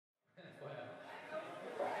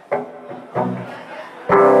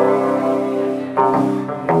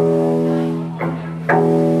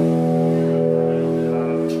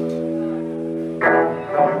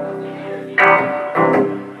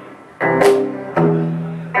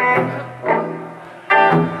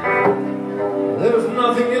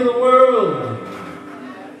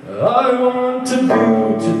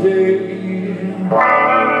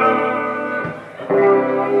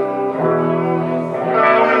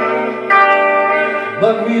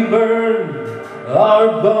but we burn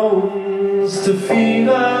our bones to feed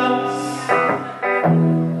us.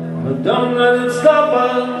 But don't let it stop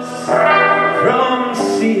us from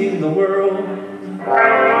seeing the world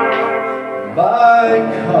by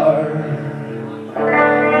car.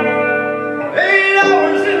 8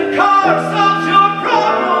 hours in a car solves your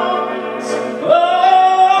problems. Oh,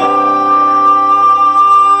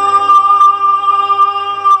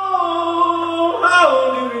 how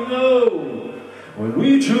do we know when we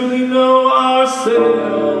truly know ourselves?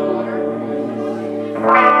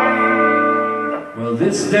 Well,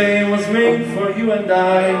 this day was made for you and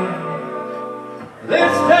I.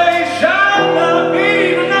 This day shall not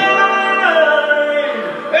be denied.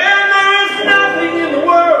 And there is nothing in the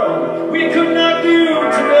world we could not do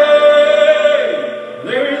today.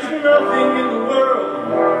 There is nothing in the world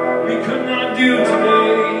we could not do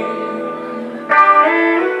today.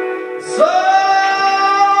 So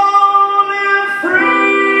live free.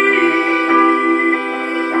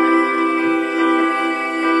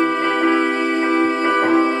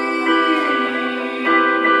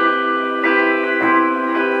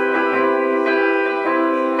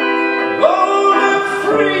 Go live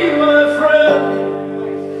free, my friend.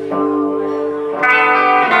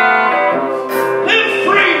 Live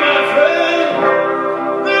free, my friend.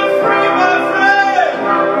 Live free, my friend.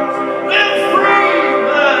 Live free,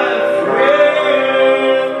 my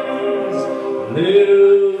friends.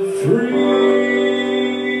 Live free.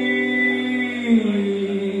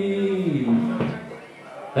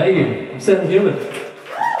 Thank you. I'm Sam Human.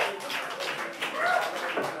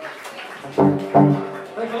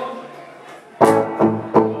 Thank you.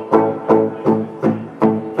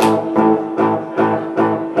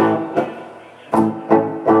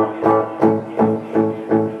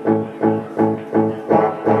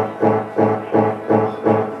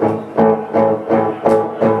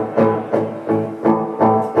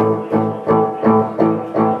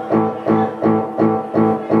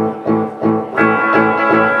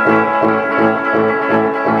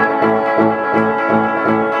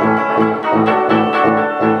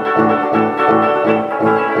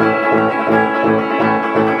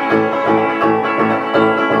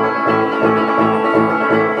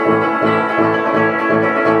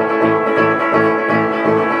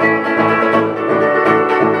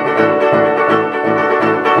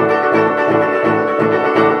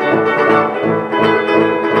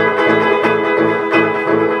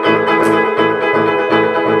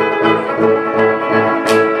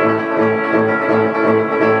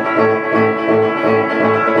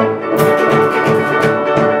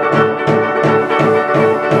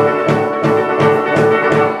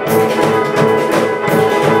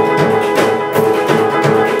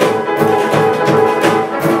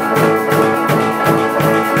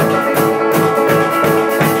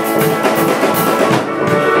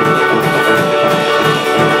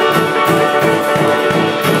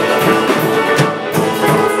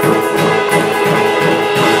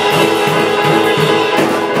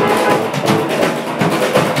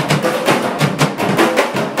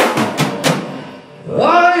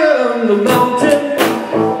 The mountain,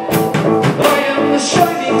 I am the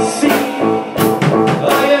shining sea,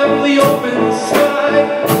 I am the open sky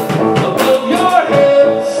above your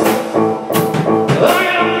heads, I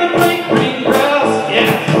am the great green grass,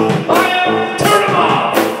 yes, I am, turn them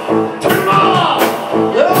off,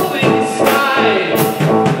 the open sky,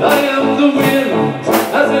 I am the wind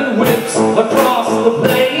as it whips across the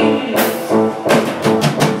plains,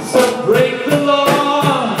 so break the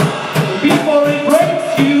law before it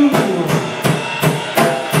breaks you.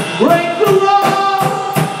 Break the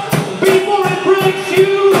law before it breaks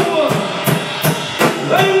you.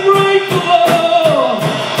 And break the law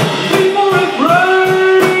before it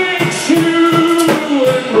breaks you.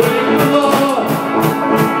 And break the law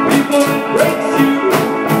before it breaks you.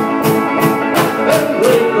 And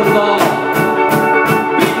break the law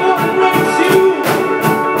before it breaks you.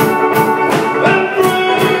 And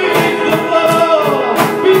break the law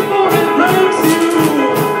before it breaks you.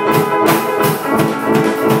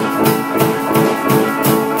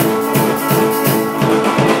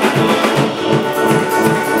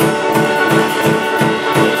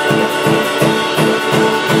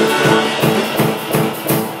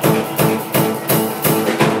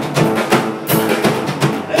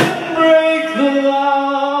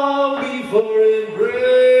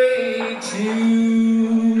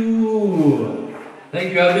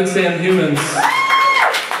 Thank you. I've been Sam Humans.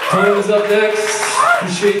 Tone is up next.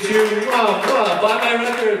 Appreciate you. Buy my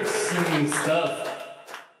records and stuff.